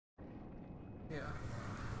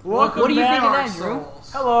What do you think of that, Drew?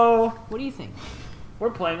 Hello. What do you think? We're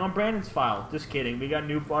playing on Brandon's file. Just kidding. We got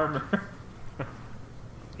new armor.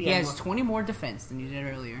 He has 20 more defense than you did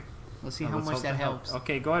earlier. Let's see how much that helps.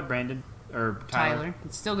 Okay, go ahead, Brandon. Or Tyler.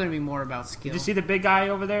 It's still going to be more about skill. Did you see the big guy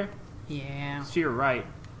over there? Yeah. It's to your right.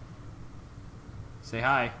 Say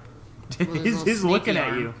hi. Well, he's looking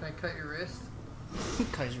at you. Can I cut your wrist?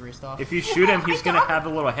 Cut his wrist off. If you shoot him, he's going to have a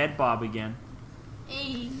little head bob again.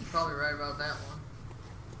 Hey. You're probably right about that one.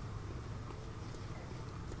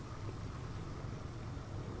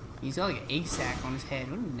 He's got like an egg sack on his head.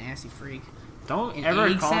 What a nasty freak. Don't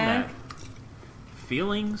ever call him that.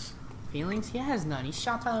 Feelings? Feelings? He has none. He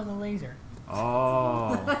shot Tyler with a laser.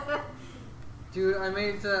 Oh. Dude, I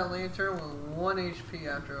made it to that lantern with 1 HP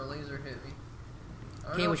after a laser hit me.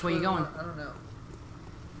 Okay, which way you going? I don't know.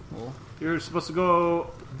 Well, You're supposed to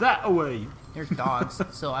go that way. there's dogs,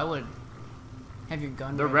 so I would have your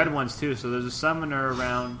gun They're ready. red ones too, so there's a summoner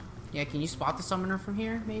around. Yeah, can you spot the summoner from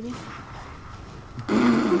here, maybe?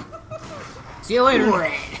 See you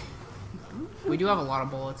later. We do have a lot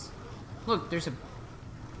of bullets. Look, there's a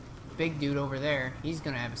big dude over there. He's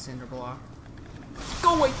gonna have a cinder block.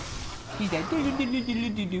 Go away! He's dead.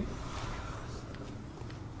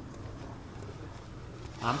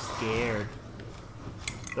 I'm scared.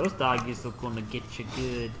 Those doggies are gonna get you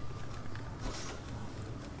good.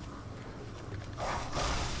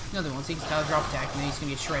 Another one. So he can Tyler drop attack, and then he's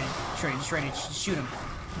gonna get shredded. Shredded. Shoot him.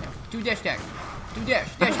 No. Do dash attack. Do dash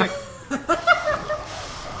attack.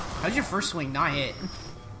 How's your first swing not hit?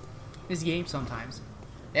 This game sometimes.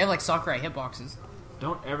 They have like Sakurai hitboxes.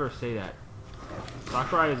 Don't ever say that.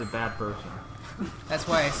 Sakurai is a bad person. That's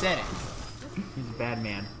why I said it. He's a bad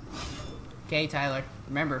man. Okay, Tyler.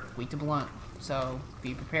 Remember, weak to blunt. So,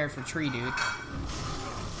 be prepared for tree, dude.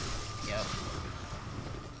 Yep.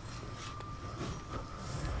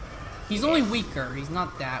 He's only weaker. He's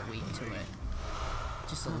not that weak to it.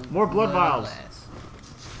 Just a More blood little vials. less.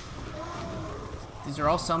 These are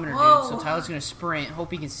all summoner dudes, so Tyler's gonna sprint.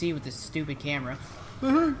 Hope he can see with this stupid camera. Hey,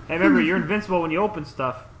 remember, you're invincible when you open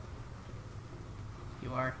stuff.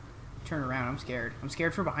 You are. Turn around. I'm scared. I'm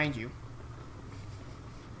scared from behind you.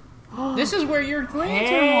 This is where your lantern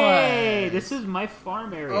Hey, was. this is my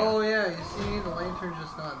farm area. Oh yeah, you see, the lantern's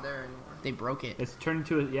just not there anymore. They broke it. It's turned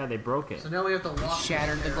into a... Yeah, they broke it. So now we have to walk.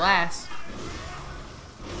 Shattered this the area. glass.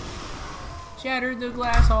 Shattered the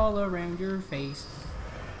glass all around your face.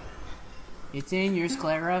 It's in your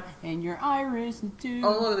sclera and your iris too.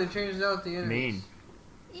 Oh look, they changed out the enemies.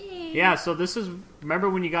 Mean. Yeah, so this is... Remember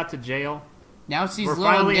when you got to jail? Now it's these We're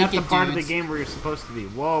little finally naked at the part of the dudes. game where you're supposed to be.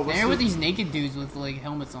 Whoa, what's They're with this? these naked dudes with like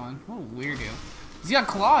helmets on. What a weirdo. He's got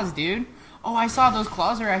claws, dude. Oh, I saw those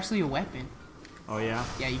claws are actually a weapon. Oh, yeah?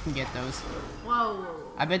 Yeah, you can get those. Whoa.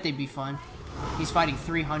 I bet they'd be fun. He's fighting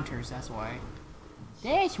 3 hunters, that's why.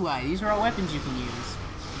 That's why. These are all weapons you can use.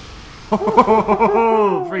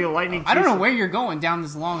 Oh, for your lightning. I don't know where you're going down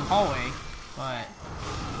this long hallway, but...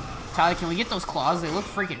 Tyler, can we get those claws? They look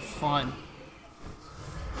freaking fun.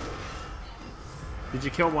 Did you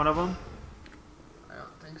kill one of them? I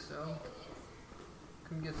don't think so.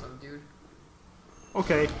 Come get some, dude.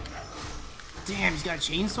 Okay. Damn, he's got a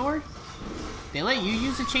chainsword? They let you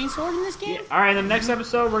use a chainsword in this game? Yeah. Alright, in the next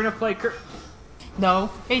episode, we're going to play... No.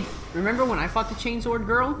 Hey, remember when I fought the chainsword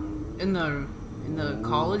girl in the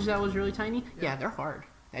college that was really tiny? Yeah, they're hard.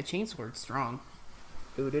 That chainsword's strong.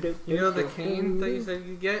 You know the cane that you said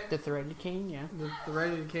you could get? The threaded cane, yeah. The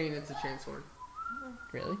threaded cane, it's a chainsword.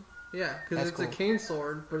 Really? Yeah, because That's it's cool. a cane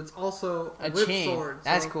sword, but it's also a A whip chain. sword. So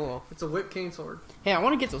That's cool. It's a whip cane sword. Hey, I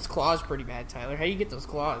want to get those claws pretty bad, Tyler. How do you get those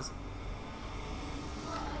claws?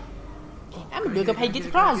 I'm gonna look up how you get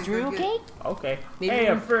the claws, Drew, okay? Okay. Maybe Hey,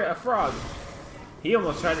 we- a frog. He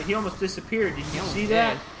almost disappeared. Did you see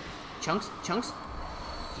that? Chunks?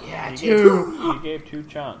 Yeah, You 2. You gave 2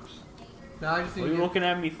 chunks. Now I just need What are to you get, looking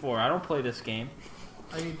at me for? I don't play this game.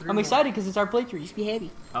 I need 3 I'm more. excited because it's our playthrough. You should be happy.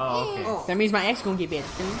 Oh, okay. Oh. That means my ex gonna get better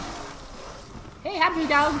soon. Hey, happy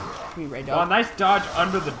dog. Come here, red Oh, dog. nice dodge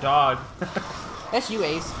under the dog. That's you,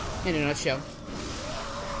 Ace. In a nutshell.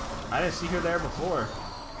 I didn't see her there before.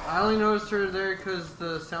 I only noticed her there because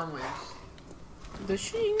the sound waves. The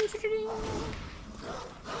shing.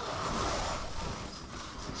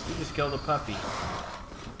 You just killed a puppy.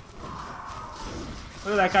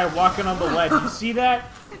 Look at that guy walking on the ledge. You see that?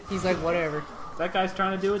 He's like, whatever. That guy's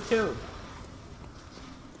trying to do it too.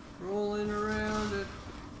 Rolling around it.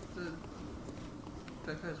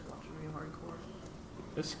 That guy's watching me hardcore.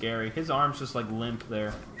 It's scary. His arm's just like limp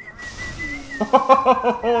there.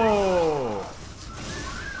 Oh!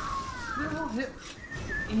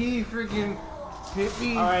 He freaking Hit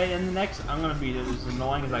me. Alright, in the next, I'm gonna be as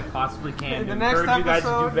annoying as I possibly can In to the next encourage you guys to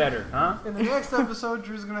episode- do better, huh? In the next episode,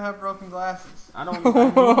 Drew's gonna have broken glasses. I don't need my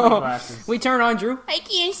glasses. We turn on Drew. I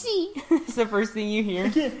can't see. It's the first thing you hear.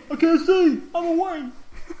 I can't see. I'm away.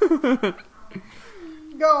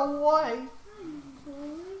 Go away.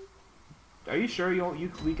 Are you sure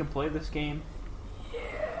we can play this game?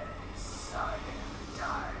 Yes, I am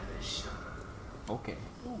tired of this. Okay.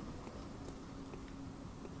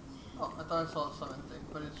 Oh, I thought I saw something,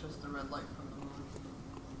 but it's just the red light from the moon.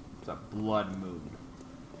 It's a blood moon.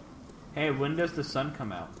 Hey, when does the sun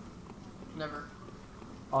come out? Never.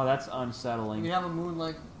 Oh, that's unsettling. You have a moon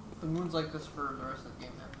like the moon's like this for the rest of the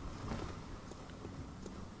game now.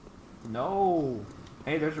 No.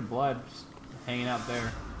 Hey, there's your blood just hanging out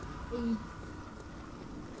there.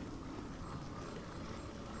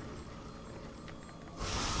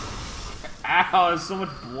 Ow, there's so much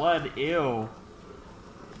blood. Ew.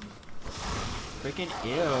 Freaking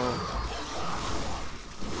ew.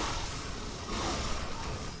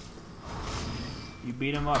 You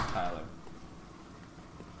beat him up, Tyler.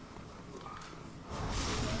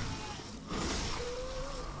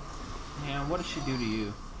 Man, what did she do to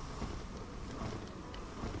you?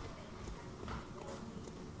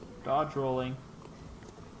 Dodge rolling.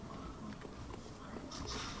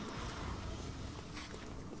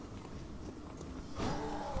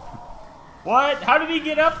 What? How did he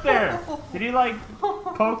get up there? Did he like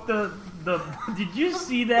poke the did you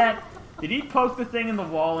see that? Did he poke the thing in the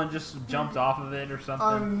wall and just jumped off of it or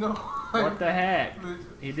something? No. What the heck?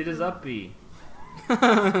 He did his up B.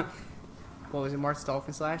 What was it, Mark's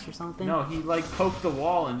Dolphin Slash or something? No, he like poked the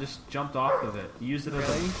wall and just jumped off of it. He used it as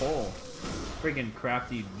Really? a pole. Friggin'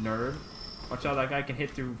 crafty nerd. Watch out, that guy can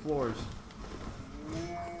hit through floors.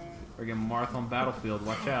 Friggin' Marth on Battlefield,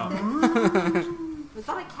 watch out. Is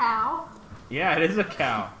that a cow? Yeah, it is a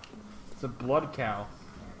cow. It's a blood cow.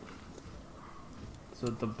 So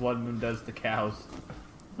the blood moon does the cows.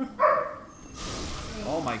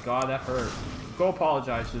 Oh my god, that hurt. Go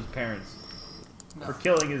apologize to his parents for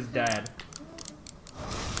killing his dad.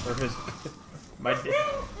 Or his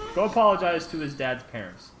go apologize to his dad's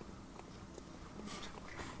parents.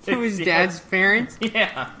 To his dad's parents?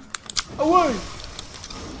 Yeah. Away!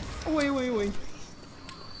 Away.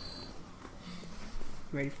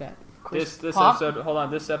 Ready for that? This Pop? episode, hold on,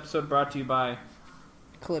 this episode brought to you by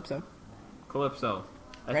Calypso. Calypso.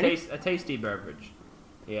 Ready? A tasty beverage.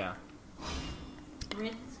 Yeah.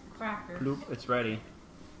 Ritz crackers. Bloop, it's ready.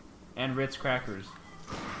 And Ritz crackers.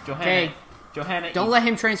 Okay. Johanna Don't let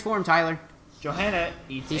him transform, Tyler. Johanna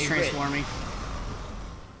eats He's a transforming.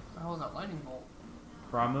 What the hell is that lightning bolt?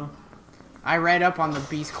 Ramu. I read up on the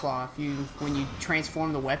beast claw. When you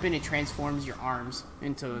transform the weapon, it transforms your arms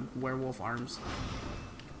into werewolf arms.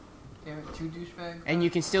 Damn it, 2 douchebags. And you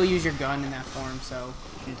can still use your gun in that form, so...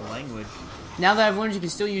 She's language. Now that I've learned you can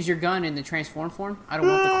still use your gun in the transform form, I don't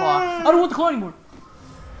want the claw. I don't want the claw anymore!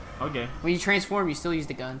 Okay. When you transform, you still use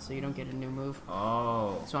the gun, so you don't get a new move.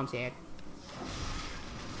 Oh. So I'm sad.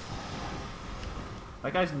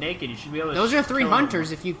 That guy's naked. You should be able to. Those are 3 kill him.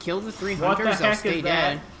 hunters. If you kill the 3 What the hunters, they'll heck stay is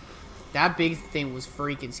that? dead. That big thing was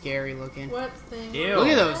freaking scary looking. What thing? Ew. Look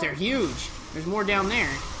at those, they're huge. There's more down there.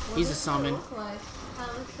 What He's a does it summon. look like?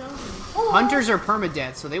 Tyler, show me. Hunters are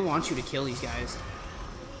permadeath, so they want you to kill these guys.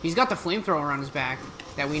 He's got the flamethrower on his back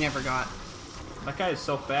that we never got. That guy is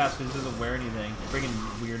so fast because he doesn't wear anything. Friggin'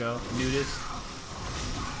 weirdo. Nudist.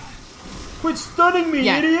 Quit stunning me,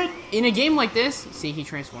 Yeah, idiot! in a game like this, see, he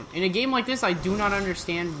transformed. In a game like this, I do not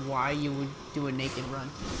understand why you would do a naked run.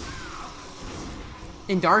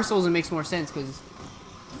 In Dark Souls, it makes more sense because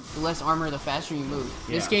the less armor, the faster you move.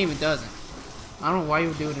 This Yeah. game, it doesn't. I don't know why you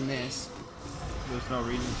would do it in this. There's no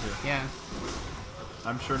reason to. Yeah.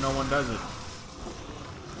 I'm sure no one does it.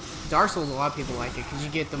 Dark Souls, a lot of people like it because you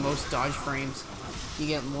get the most dodge frames. You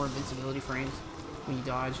get more invincibility frames when you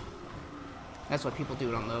dodge. That's why people do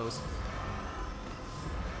it on those.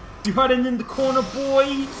 You're hiding in the corner, boy!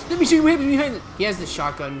 Let me show you what happens behind it. He has the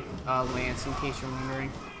shotgun lance, in case you're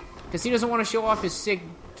wondering. Because he doesn't want to show off his sick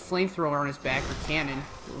flamethrower on his back, or cannon,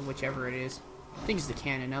 or whichever it is. I think it's the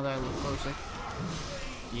cannon, now that I look closer.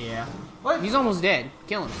 Yeah. What? He's almost dead.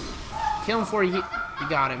 Kill him. Kill him before you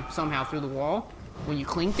got him, somehow, through the wall. When you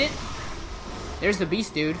clinked it. There's the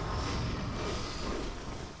beast dude.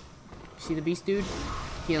 See the beast dude?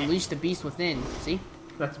 He unleashed the beast within. See?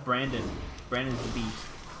 That's Brandon. Brandon's the beast.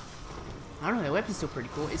 I don't know, that weapon's still pretty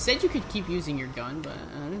cool. It said you could keep using your gun, but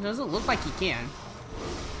it doesn't look like you can.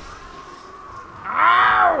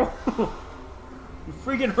 Ow! You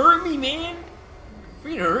freaking hurt me, man! You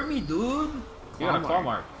freaking hurt me, dude! You got a claw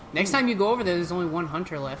mark. Next time you go over there, there's only 1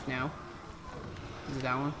 hunter left now. Is it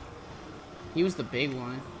that one? Use the big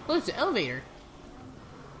one. Look, it's an elevator.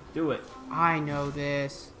 Do it. I know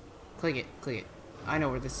this. Click it. Click it. I know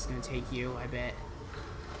where this is gonna take you. I bet.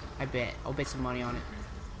 I'll bet some money on it.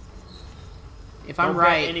 If I'm Don't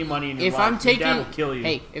right, bet any money in your if life. I'm Your taking, dad will kill you.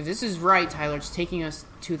 hey, if this is right, Tyler, it's taking us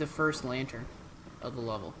to the first lantern of the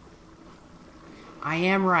level. I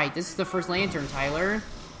am right. This is the first lantern, Tyler.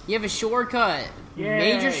 You have a shortcut, Yay.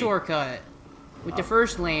 major shortcut, with the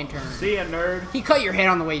first lantern. See ya, nerd. He cut your head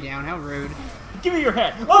on the way down. How rude! Give me your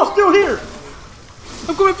head. Oh, still here.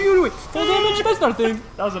 I'm going after you anyway. Full damage. That's not a thing.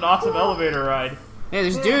 That was an awesome elevator ride. Hey,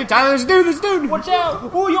 there's a dude. Tyler, there's a dude. There's a dude. Watch out!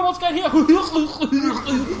 Oh, you almost got hit.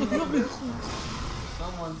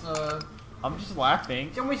 Someone's I'm just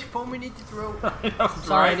laughing. How much foam we need to throw?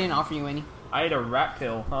 Sorry, I didn't offer you any. I ate a rat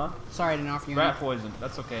pill, huh? Sorry, I didn't offer you Rat any. poison.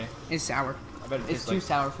 That's okay. It's sour. I bet it It's tastes too like...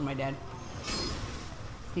 sour for my dad.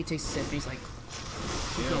 He takes a sip and he's like,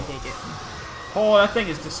 he can't take it. Oh, that thing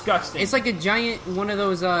is disgusting. It's like a giant one of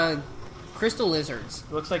those crystal lizards.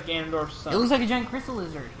 It looks like Ganondorf's son. It looks like a giant crystal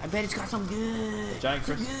lizard. I bet it's got some good. Giant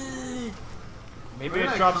crystal. Good. Maybe Where it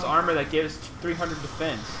did I drops come armor that gives 300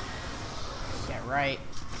 defense. Yeah, right.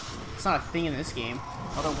 It's not a thing in this game.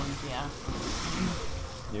 Other ones, yeah.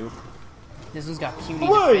 Nope. This one's got puny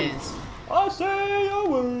Away! defense. I say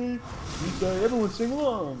away. You say everyone sing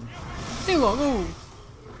along. Sing along, ooh.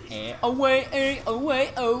 Eh. Away, away,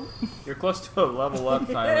 oh. You're close to a level up,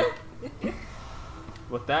 Tyler.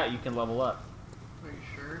 With that, you can level up. Are you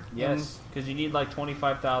sure? Yes, because you need like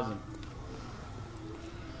 25,000.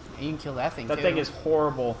 And you can kill that thing That too. thing is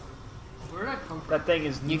horrible. Where did I come from? That thing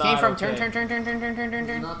is You not came from okay.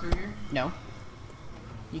 turn. Not through here? No.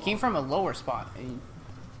 You came from a lower spot.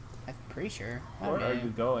 I'm pretty sure. Oh, Where are man. you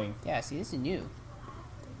going? Yeah, see, this is new.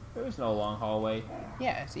 There's no long hallway.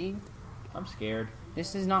 Yeah, see, I'm scared.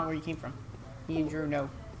 this is not where you came from. Me and Drew know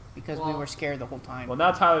because we Well- were scared the whole time. Well,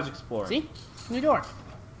 now Tyler's exploring. See, new door.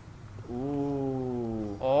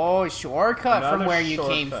 Ooh. Oh, shortcut from Another where you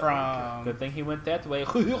shortcut. came from. Good thing he went that way.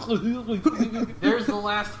 There's the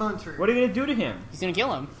last hunter. What are you gonna do to him? He's gonna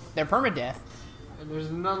kill him. They're permadeath. And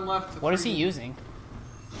there's none left. To What is he free. using?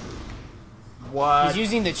 What? He's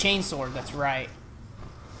using the chainsword. That's right.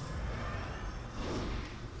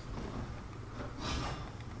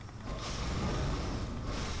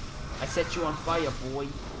 I set you on fire, boy.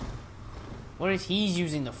 What if he's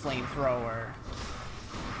using the flamethrower?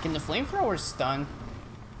 Can the flamethrower stun?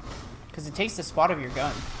 Because it takes the spot of your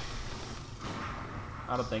gun.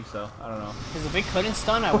 I don't think so. I don't know. Because if it couldn't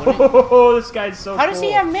stun, I wouldn't. Oh, this guy's so How does he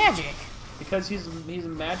cool. have magic? Because he's a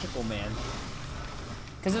magical man.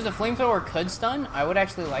 Because if the flamethrower could stun, I would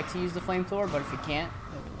actually like to use the flamethrower, but if it can't,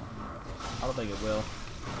 I don't think it will.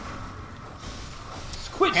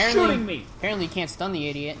 Just quit shooting me! Apparently you can't stun the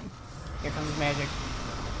idiot. Here comes his magic.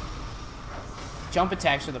 Jump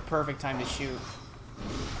attacks are the perfect time to shoot.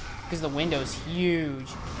 Because the window's huge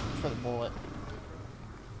for the bullet.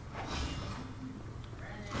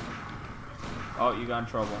 Oh, you got in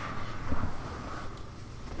trouble.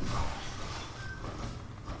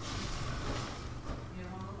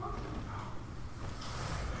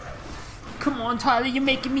 Come on, Tyler, you're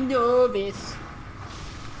making me nervous.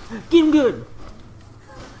 Get him good.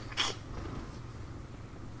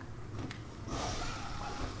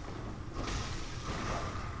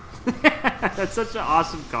 That's such an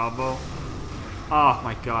awesome combo. Oh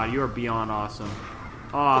my god, you are beyond awesome.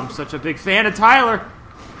 Oh, I'm such a big fan of Tyler.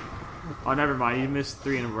 Oh, never mind. You missed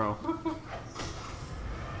 3 in a row.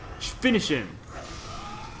 Finish him.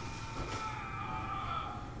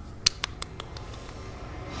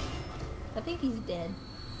 I think he's dead.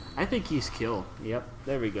 I think he's killed. Yep,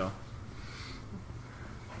 there we go.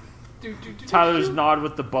 Do. Tyler's nod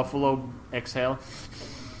with the buffalo exhale.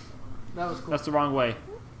 That was cool. That's the wrong way.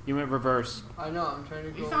 You went reverse. I know. I'm trying to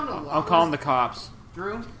We go. found a lot. I'll call him the cops.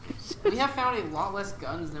 Drew, we have found a lot less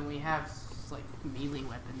guns than we have like melee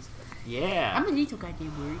weapons. Yeah. I'm a little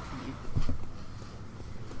goddamn worried for you.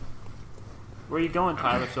 Where are you going,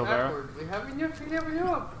 Tyler Silvera? Backward. We have enough to never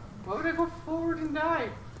know up. Why would I go forward and die?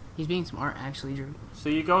 He's being smart, actually, Drew. So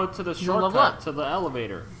you go to the gonna level shortcut up. to the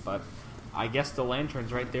elevator, but I guess the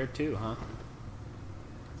lantern's right there too, huh?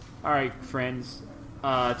 Alright, friends.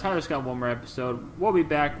 Tyler's got one more episode. We'll be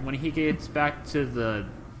back when he gets back to the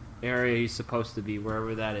area he's supposed to be,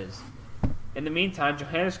 wherever that is. In the meantime,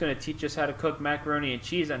 Johanna's going to teach us how to cook macaroni and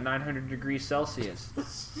cheese at 900 degrees Celsius.